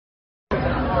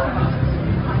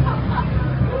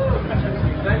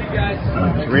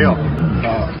Real.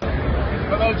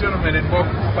 Hello, gentlemen, and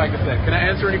welcome to Psychotech. Can I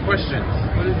answer any questions?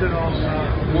 What is it all?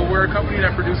 Well, we're a company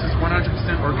that produces 100%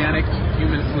 organic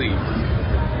human sleeves.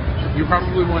 You're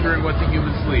probably wondering what's a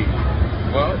human sleeve.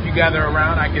 Well, if you gather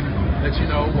around, I can let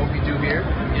you know what we do here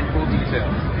in full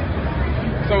detail.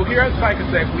 So here at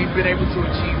Psychotech, we've been able to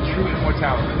achieve true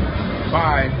immortality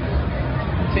by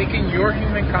taking your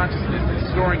human consciousness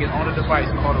and storing it on a device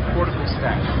called a cortical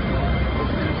stack.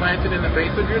 It's implanted in the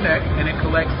base of your neck, and it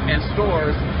collects and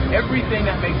stores everything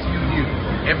that makes you you.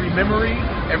 Every memory,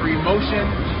 every emotion,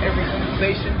 every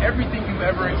sensation, everything you've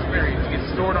ever experienced gets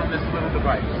stored on this little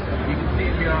device. You can see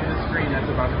it here on this screen that's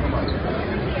about to come up.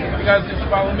 You guys just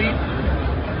follow me.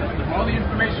 All the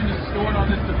information is stored on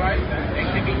this device and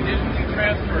can be digitally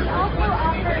transferred from one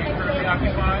sleeve that you currently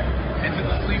occupy into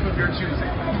the sleeve of your choosing.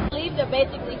 Sleeves are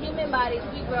basically human bodies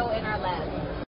we grow in our labs.